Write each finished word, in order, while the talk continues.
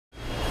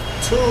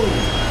I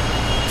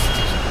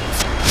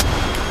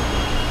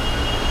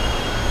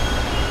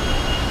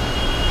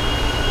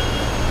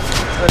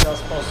think I was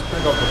supposed to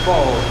pick up the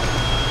phone.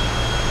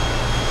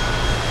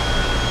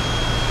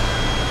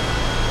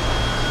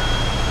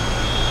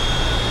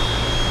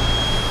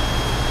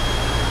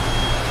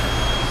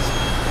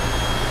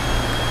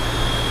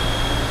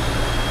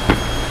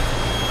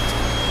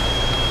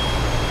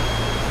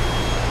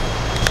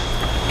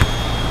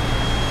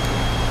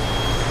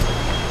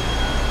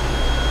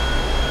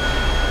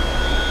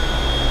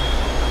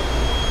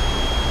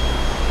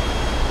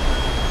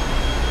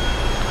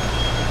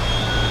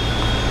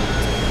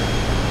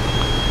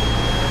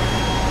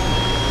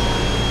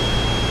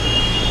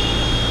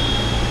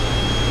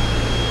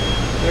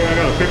 I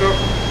got a pickup.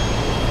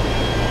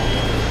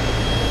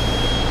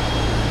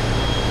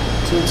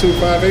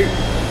 2258.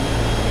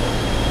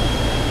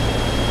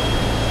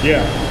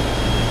 Yeah.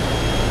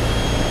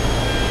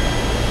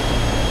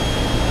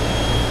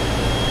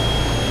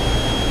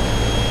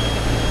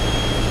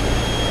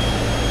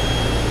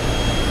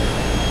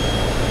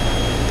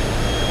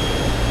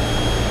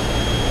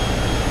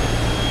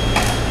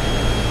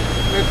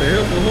 What the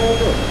hell?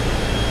 Hold up.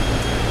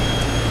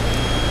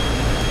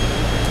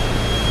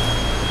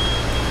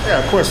 I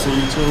got a question,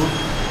 YouTube.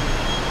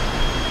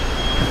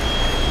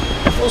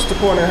 What's the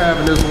point of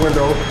having this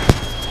window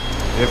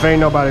if ain't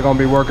nobody gonna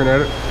be working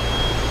at it?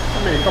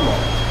 I mean, come on.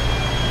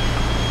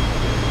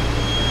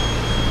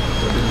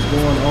 What is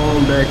going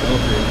on back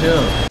up in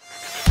here?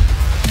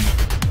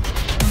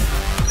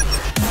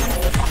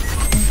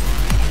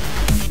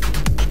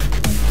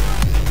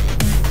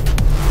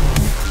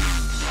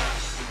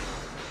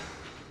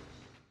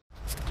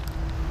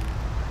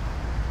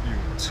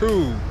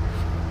 YouTube.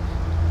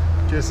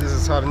 Guess this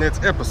is how the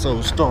next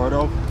episode start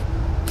off.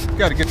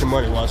 Gotta get the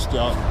money washed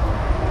out.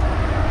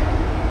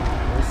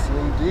 Yes,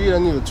 indeed, I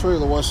need a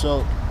trailer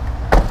washout.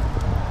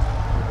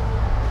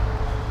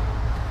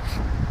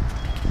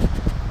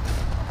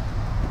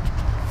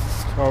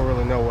 I don't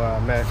really know where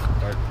I'm at,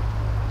 but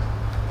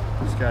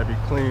it's gotta be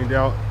cleaned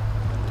out.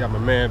 Got my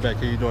man back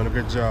here doing a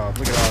good job.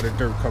 Look at all that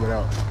dirt coming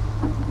out.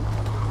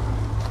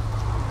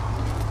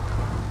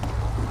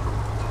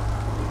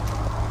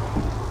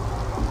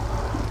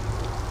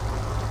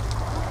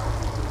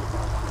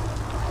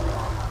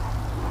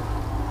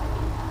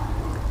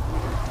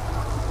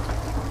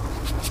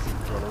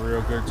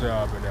 Real good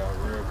job in there,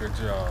 real good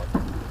job.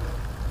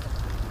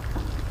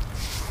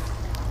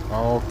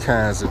 All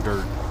kinds of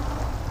dirt.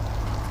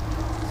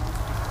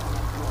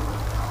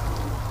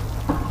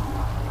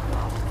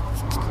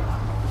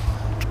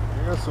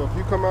 Yeah, so if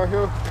you come out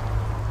here,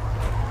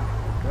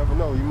 you never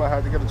know, you might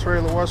have to get a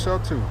trailer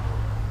washout too.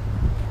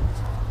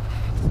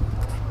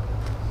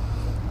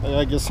 I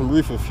gotta get some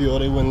reefer fuel.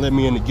 They wouldn't let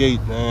me in the gate.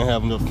 I didn't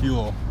have enough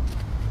fuel.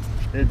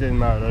 It didn't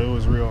matter. It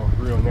was real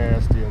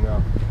nasty in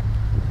there.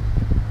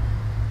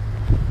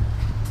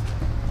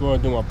 Going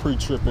to do my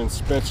pre-trip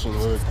inspection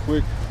real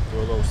quick. Do a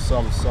little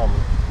something.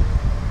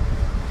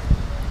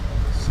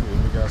 Let's see,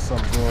 we got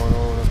something going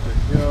on up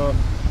here.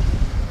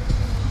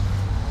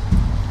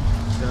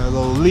 Got a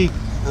little leak.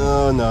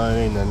 Oh no, it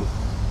ain't nothing.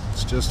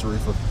 It's just a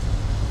reefer.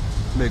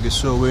 Making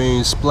sure we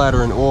ain't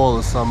splattering oil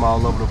or something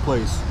all over the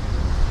place.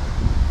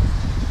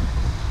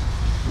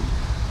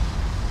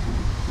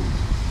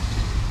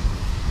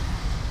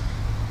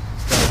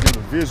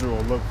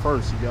 Visual look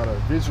first. You gotta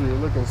visually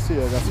look and see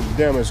I got some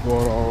damage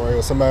going on right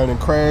here. Somebody done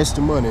crashed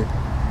the money.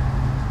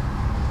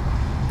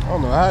 I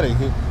don't know how they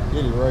hit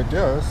it right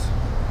there. It's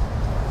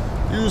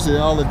usually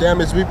all the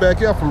damage be back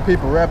here from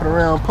people wrapping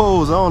around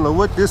poles. I don't know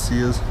what this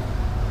is.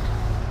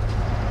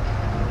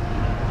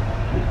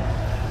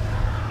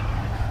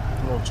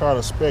 I'm gonna try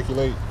to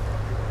speculate.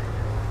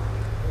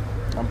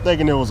 I'm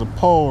thinking there was a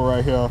pole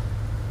right here.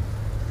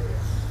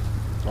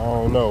 I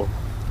don't know.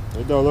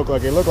 It don't look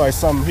like it. Looked like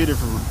something hit it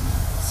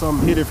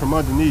from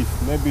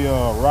underneath, maybe a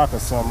rock or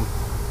something.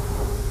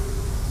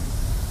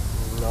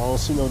 I don't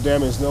see no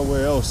damage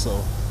nowhere else,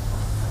 so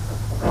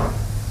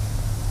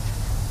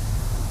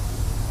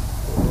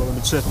well, let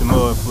me check the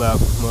mud flap.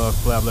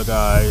 Look,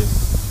 I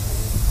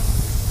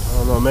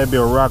don't know, maybe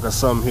a rock or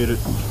something hit it.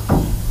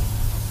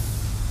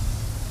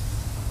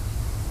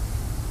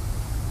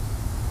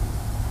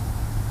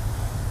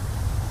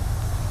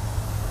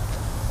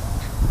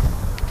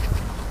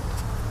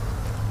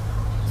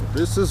 So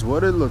this is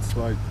what it looks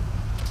like.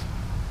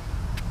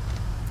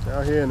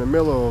 Out here in the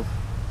middle of,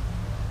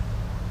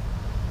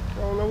 I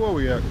don't know where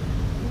we at.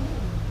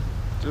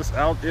 Just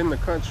out in the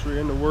country,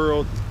 in the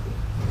world.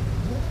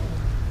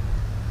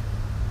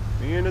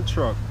 Me in the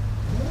truck.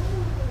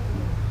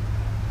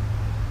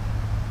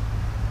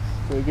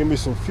 So give me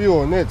some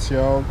fuel next,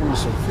 y'all. Give me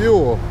some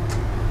fuel.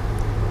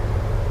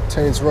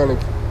 Tank's running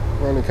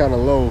kind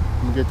of low.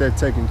 I'm gonna get that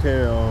taken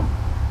care of.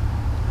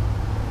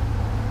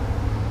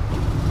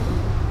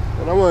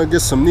 But I want to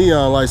get some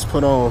neon lights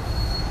put on.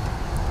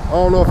 I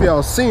don't know if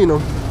y'all seen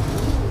them.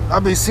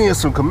 I've been seeing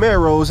some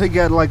Camaros. They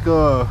got like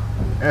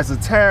as the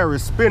tire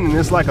is spinning,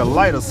 it's like a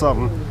light or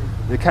something.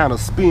 They kind of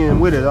spin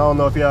with it. I don't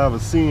know if y'all ever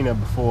seen that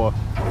before.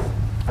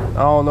 I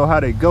don't know how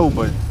they go,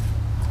 but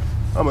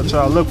I'm gonna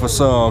try to look for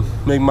some.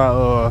 Make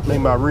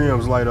my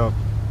rims light up.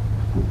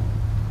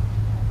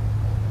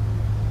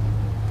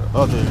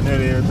 Other than that,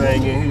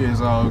 everything in here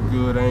is all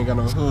good. I ain't got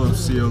no hub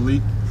seal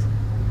leak.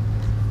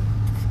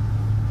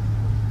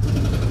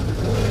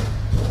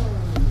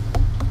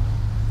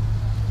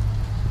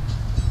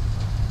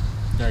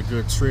 Got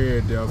good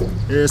tread depth.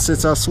 Ever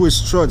since I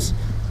switched trucks,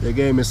 they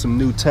gave me some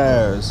new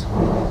tires,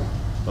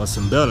 or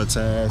some better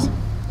tires.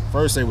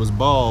 First they was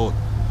bald.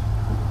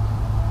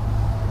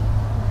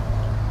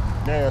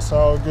 Yeah, it's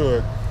all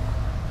good.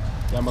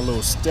 Got my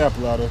little step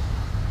ladder.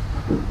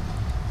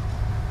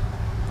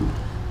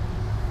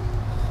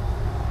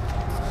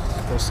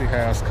 Let's see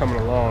how it's coming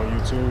along,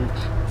 YouTube.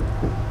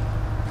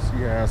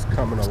 See how it's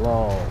coming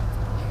along.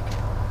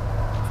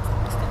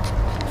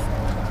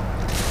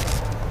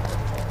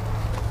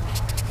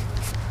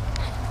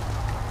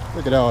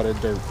 Look at all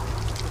that dirt.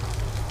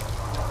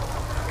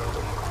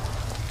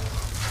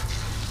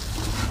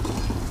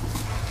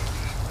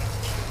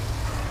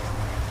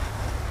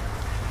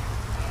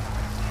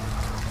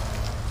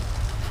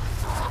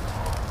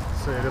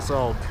 See, there's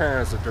all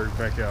kinds of dirt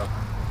back out.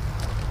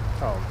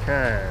 All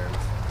kinds.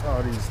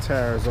 All these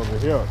tires over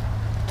here.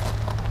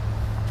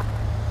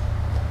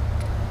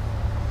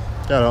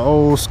 Got an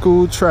old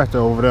school tractor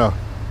over there.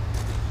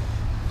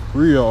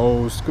 Real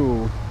old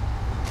school.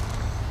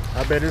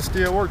 I bet it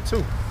still work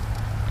too.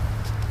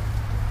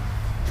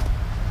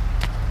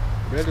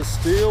 Bet it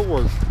still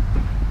work.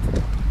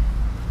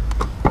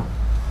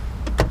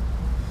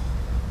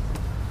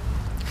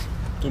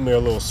 Do me a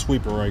little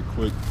sweeper right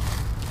quick.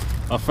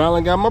 I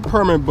finally got my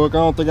permit book. I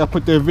don't think I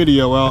put that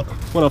video out.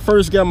 When I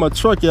first got my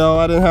truck, y'all,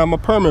 I didn't have my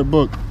permit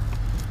book.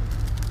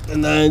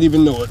 And I didn't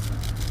even know it.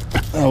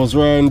 I was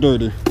riding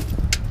dirty.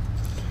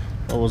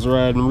 I was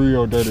riding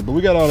real dirty. But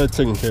we got all that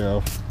taken care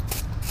of.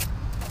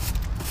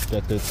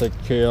 Got that taken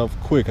care of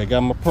quick. I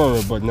got my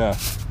permit book now.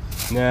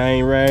 Now I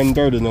ain't riding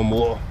dirty no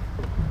more.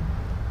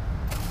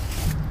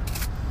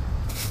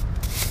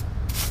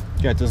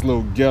 Got this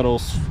little ghetto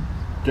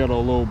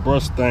little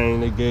brush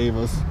thing they gave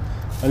us.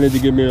 I need to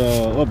give me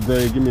an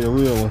upgrade, give me a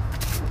real one.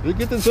 It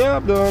get the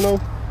job done though.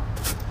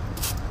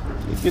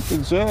 It get the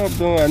job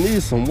done. I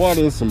need some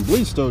water and some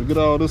bleach though to get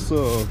all this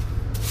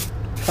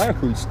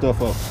concrete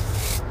stuff up.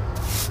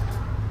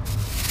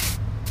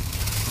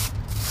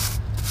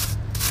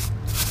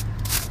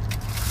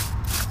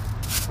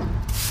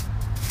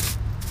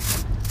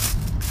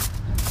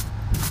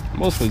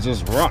 Mostly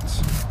just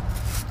rocks.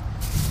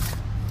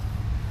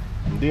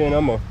 And then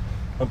I'm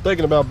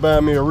thinking about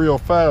buying me a real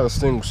fire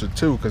extinguisher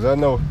too, because I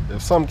know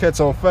if something catches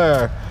on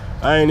fire,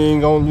 I ain't even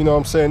gonna, you know what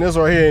I'm saying, this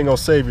right here ain't gonna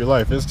save your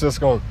life. It's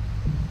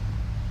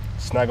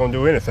not gonna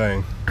do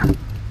anything.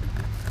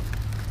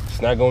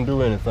 It's not gonna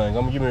do anything.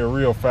 I'm gonna give me a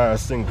real fire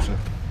extinguisher.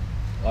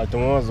 Like the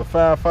ones the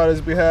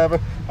firefighters be having.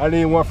 I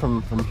need one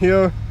from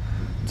here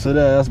to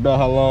there. That's about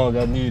how long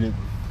I need it.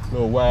 A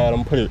little wide.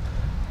 I'm gonna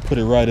put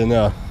it right in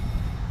there.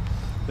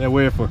 That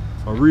way if a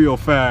real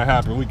fire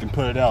happens, we can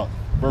put it out.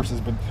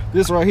 Versus, but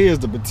this right here is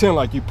to pretend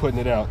like you putting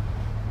it out.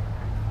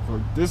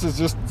 This is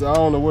just, I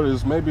don't know what it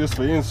is. Maybe it's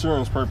for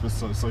insurance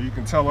purposes, so you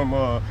can tell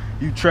them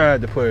you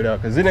tried to put it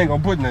out, because it ain't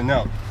gonna put nothing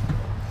out.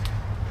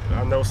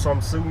 I know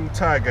some suit and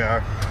tie guy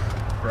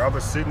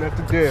probably sitting at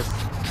the desk.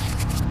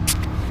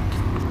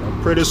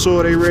 I'm pretty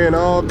sure they ran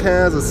all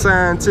kinds of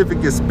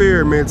scientific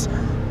experiments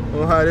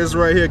on how this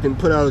right here can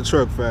put out a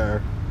truck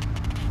fire.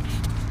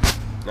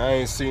 I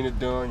ain't seen it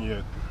done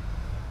yet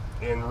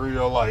in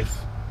real life.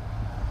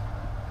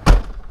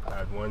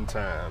 Not one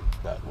time.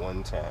 Not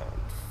one time.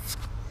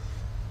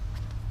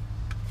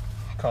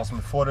 Cost me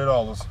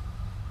 $40.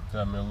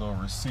 Got me a little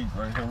receipt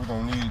right here. We're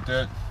gonna need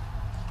that.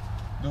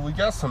 Do we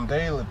got some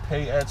daily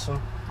pay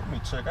action? Let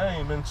me check. I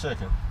ain't been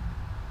checking.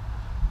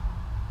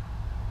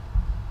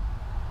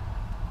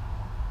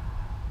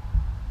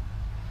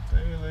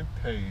 Daily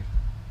pay.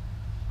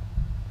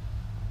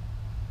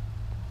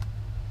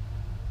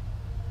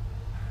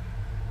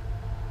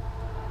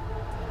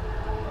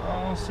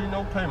 I don't see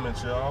no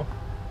payments, y'all.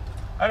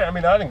 I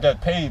mean, I didn't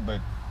get paid, but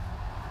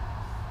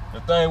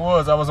the thing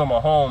was, I was on my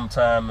home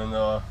time, and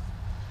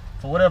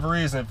for whatever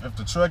reason, if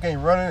the truck ain't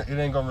running, it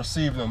ain't gonna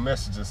receive no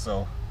messages.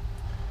 So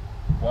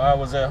while I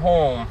was at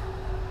home,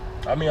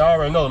 I mean, I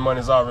already know the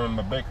money's already in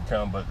my bank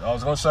account, but I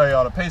was gonna show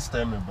y'all the pay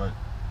statement, but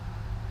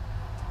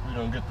we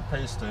don't get the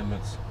pay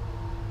statements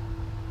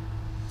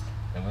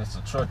unless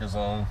the truck is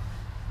on.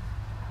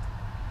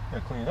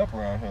 Gotta clean up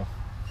around here.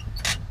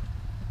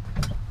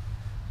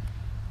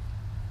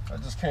 I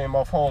just came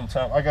off home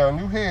time. I got a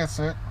new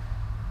headset.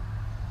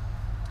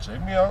 Check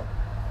me out.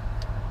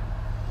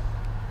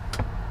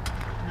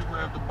 Let me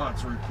grab the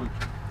box real quick.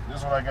 This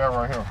is what I got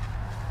right here.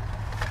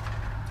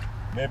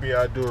 Maybe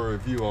I'll do a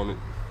review on it.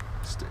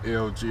 It's the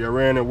LG. I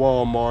ran at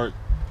Walmart.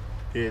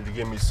 Had to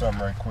get me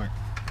something right quick.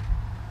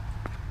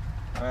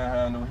 I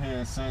have a new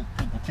headset.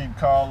 People keep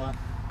calling.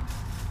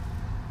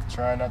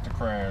 Try not to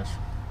crash.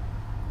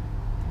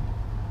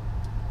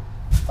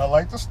 I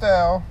like the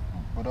style,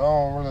 but I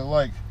don't really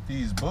like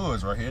these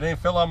buds right here. It ain't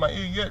fell out my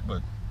ear yet,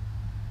 but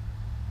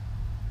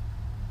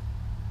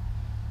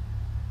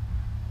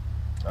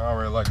I don't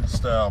really like the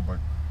style, but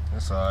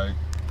it's alright.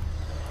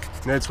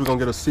 Next, we're gonna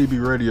get a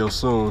CB radio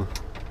soon.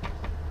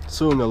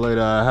 Sooner or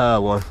later, I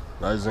have one.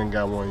 I just ain't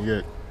got one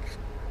yet.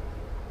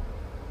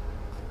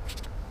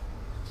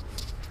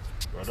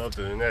 But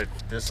other than that,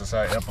 this is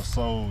our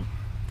episode.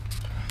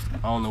 I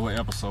don't know what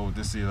episode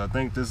this is. I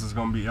think this is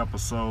gonna be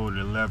episode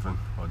 11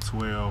 or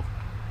 12.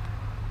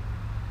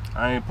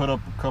 I ain't put up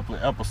a couple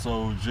of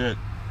episodes yet.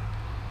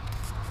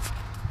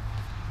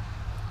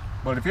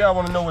 But if y'all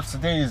want to know what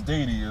today's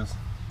date is,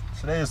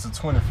 today is the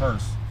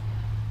 21st.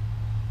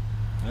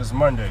 It's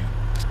Monday.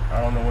 I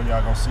don't know when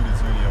y'all gonna see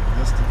this video, but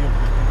just to give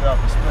y'all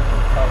perspective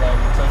of how long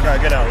it takes. Gotta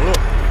get out and look.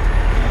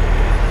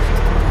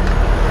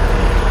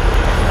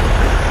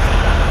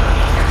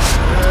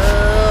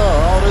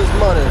 Yeah, all this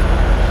money.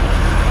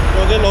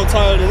 Don't get no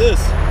tired of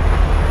this.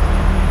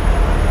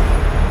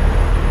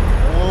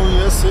 Oh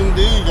yes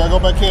indeed. Gotta go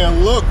back here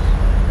and look.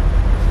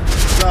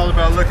 It's all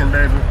about looking,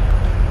 baby.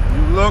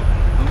 You look.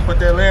 Put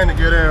that land to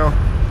get down,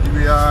 you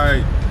be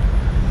alright.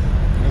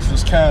 This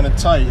was kind of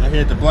tight. I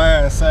hit the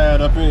blind side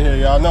up in here.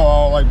 Y'all know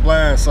I don't like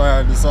blind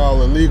side. It's all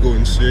illegal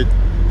and shit.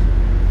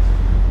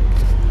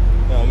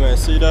 Oh man,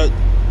 see that?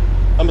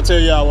 I'm gonna tell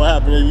y'all what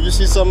happened. If you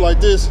see something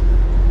like this,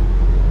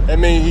 that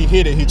means he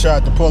hit it. He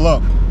tried to pull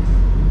up.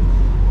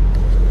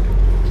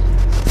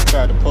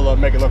 Tried to pull up,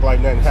 make it look like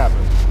nothing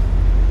happened.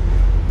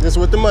 This is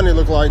what the money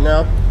look like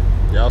now.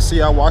 Y'all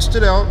see I washed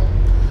it out.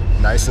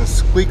 Nice and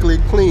squeaky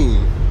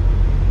clean.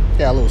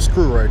 Got a little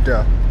screw right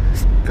there.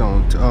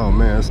 Going to, oh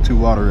man, it's too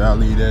watery. I'll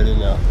leave that in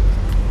there.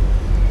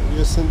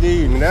 Yes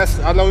indeed. And that's,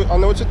 I know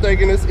what you're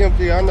thinking. It's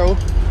empty, I know.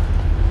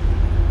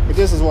 But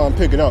this is what I'm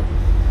picking up.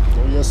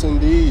 Oh yes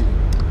indeed.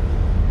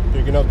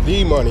 Picking up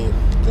the money.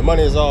 The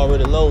money is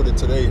already loaded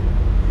today.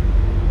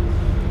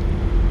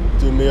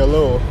 Do me a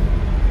little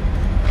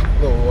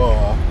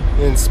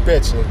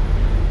inspection.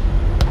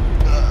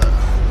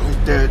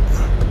 Like that.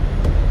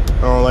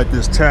 I don't like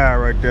this tire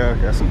right there.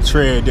 Got some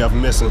tread depth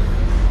missing.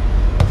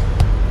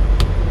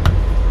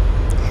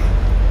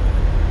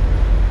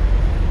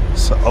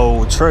 It's an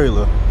old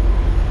trailer.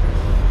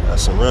 Got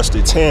some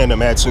rusty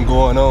tandem action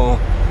going on.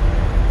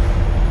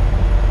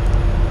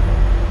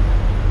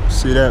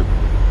 See that?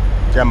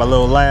 Got my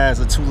little lines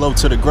are too low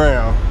to the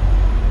ground.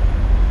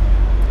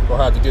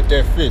 Gonna have to get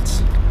that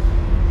fixed.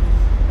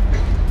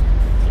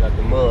 Got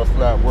the mud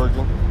flap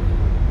working.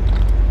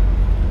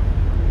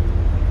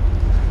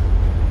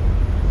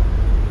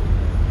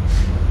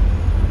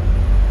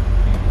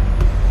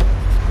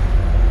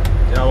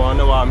 Y'all wanna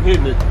know why I'm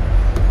hitting it?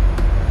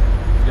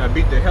 You gotta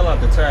beat the hell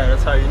out the tire,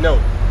 that's how you know.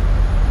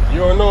 You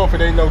don't know if it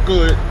ain't no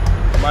good,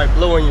 it might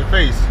blow in your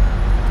face.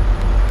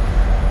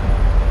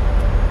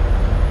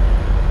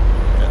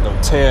 Got no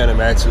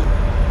tandem action.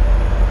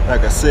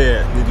 Like I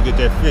said, need to get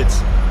that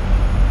fixed.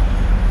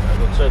 I'll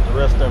go check the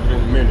rest of it in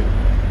a minute.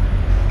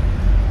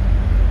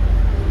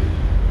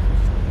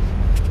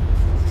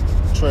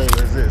 What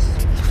trailer is this?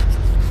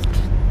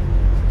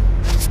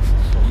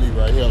 For me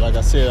right here, like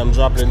I said, I'm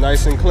dropping it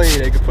nice and clean.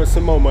 They can put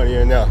some more money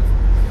in there.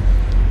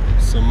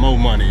 Some more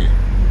money.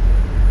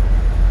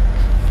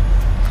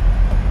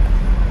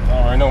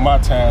 I know my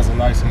tires are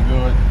nice and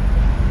good.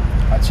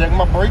 I check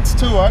my brakes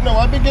too. I know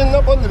I be getting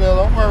up under there,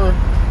 don't worry.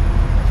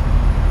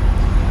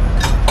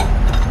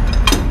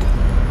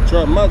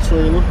 Drop my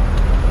trailer.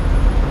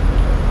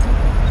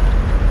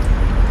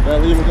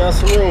 That even got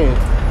some room.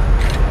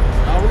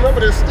 I remember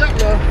this step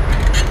now.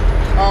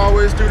 I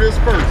always do this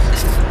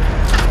first.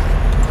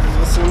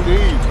 Yes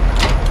indeed.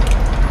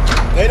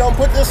 They don't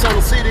put this on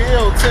the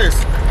CDL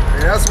test.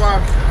 And that's why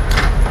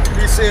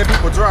you be seeing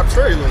people drop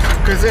trailers,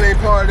 because it ain't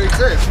part of their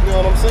test, you know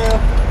what I'm saying?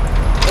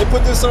 They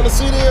put this on the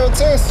CDL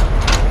test,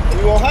 and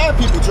you won't have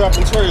people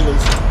dropping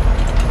trailers,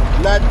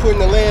 not putting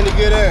the land to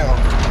get down.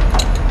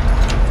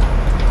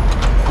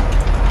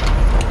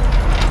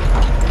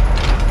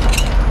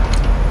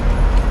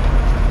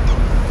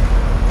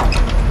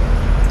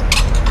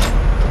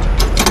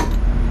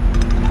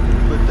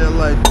 Put that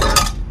like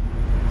that.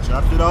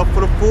 Dropped it off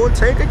for the full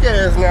tank of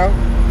gas now.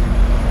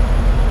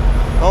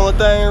 Only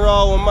thing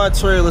wrong with my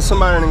trailer,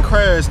 somebody done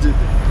crashed it.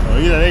 Oh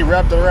yeah, they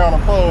wrapped it around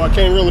a pole. I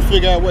can't really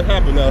figure out what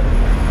happened now.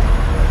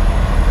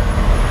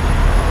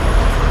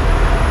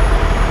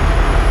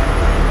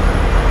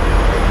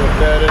 Put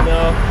that in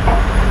now.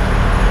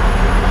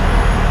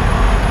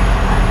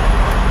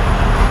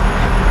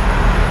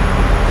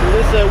 See,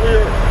 this is that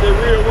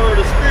real world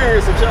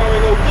experience that y'all ain't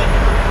gonna get.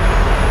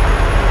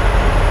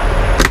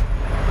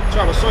 I'm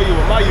trying to show you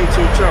with my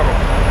YouTube channel.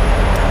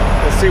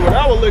 And see, when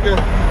I was looking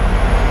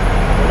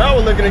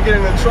to get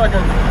in the trucking,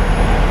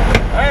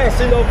 I ain't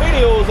seen no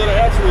videos of the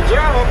actual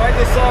job. I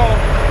just saw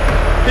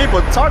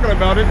people talking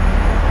about it.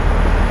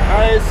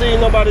 I ain't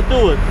seen nobody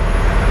do it.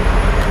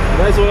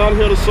 That's what I'm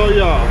here to show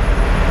y'all.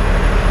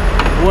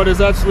 What it's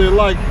actually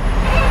like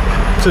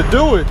to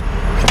do it.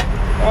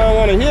 I don't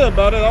want to hear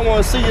about it. I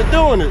want to see you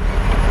doing it.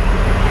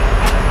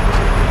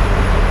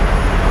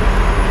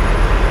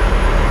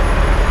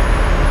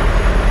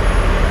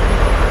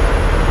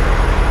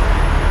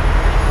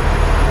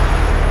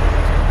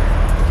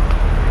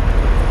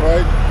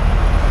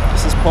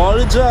 Part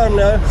of the job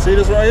now. See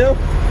this right here?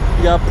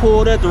 You gotta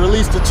pull that to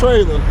release the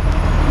trailer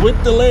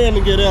with the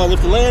landing gear down.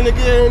 If the landing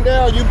gear ain't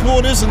down, you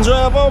pull this and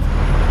drive off.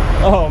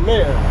 Oh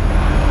man,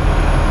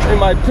 they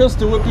might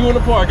pistol whip you in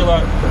the parking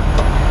lot.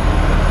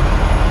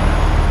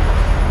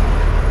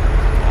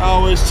 I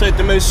always check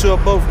to make sure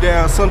both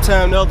down.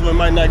 Sometimes the other one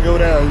might not go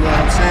down, you know what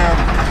I'm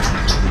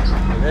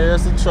saying? And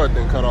there's the truck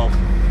then cut off.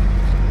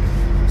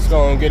 Let's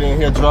go and get in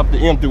here, drop the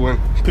empty one,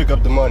 pick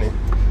up the money.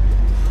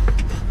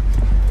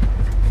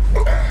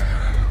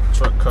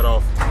 Truck cut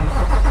off.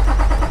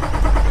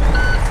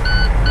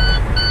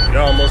 You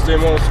almost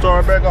didn't want to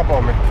start back up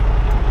on me.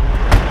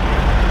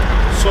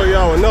 Show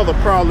y'all another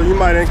problem you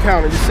might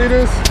encounter. You see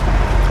this?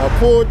 I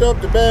pulled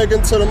up the bag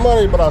into the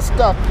money, but I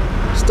stopped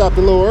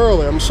a little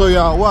early. I'm gonna show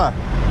y'all why.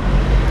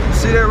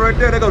 See that right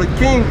there? They go to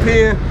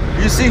kingpin.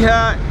 You see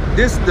how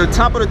the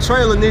top of the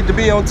trailer needs to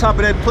be on top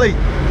of that plate.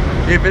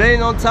 If it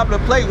ain't on top of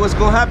the plate, what's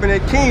gonna happen?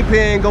 That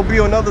kingpin gonna be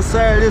on the other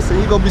side of this, and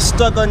you gonna be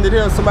stuck under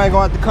there. Somebody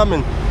gonna have to come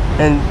in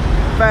and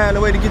find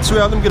a way to get you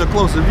out. Let me get a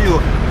closer view.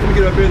 Let me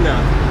get up here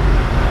now.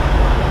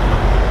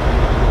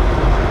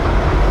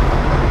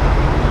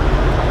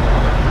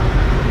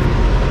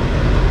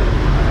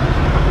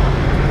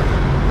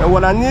 And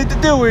what I need to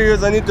do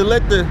is I need to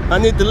let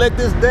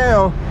this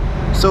down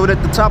so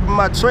that the top of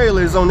my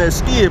trailer is on that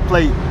skid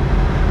plate.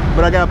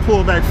 But I gotta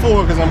pull back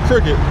forward because I'm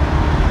crooked.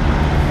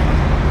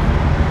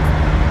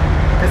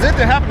 Cause it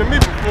didn't happen to me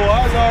before.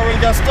 I already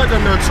got stuck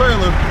under a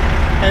trailer.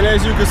 And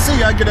as you can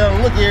see, I get out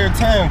and look every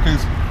time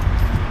because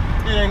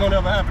it ain't gonna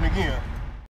ever happen again.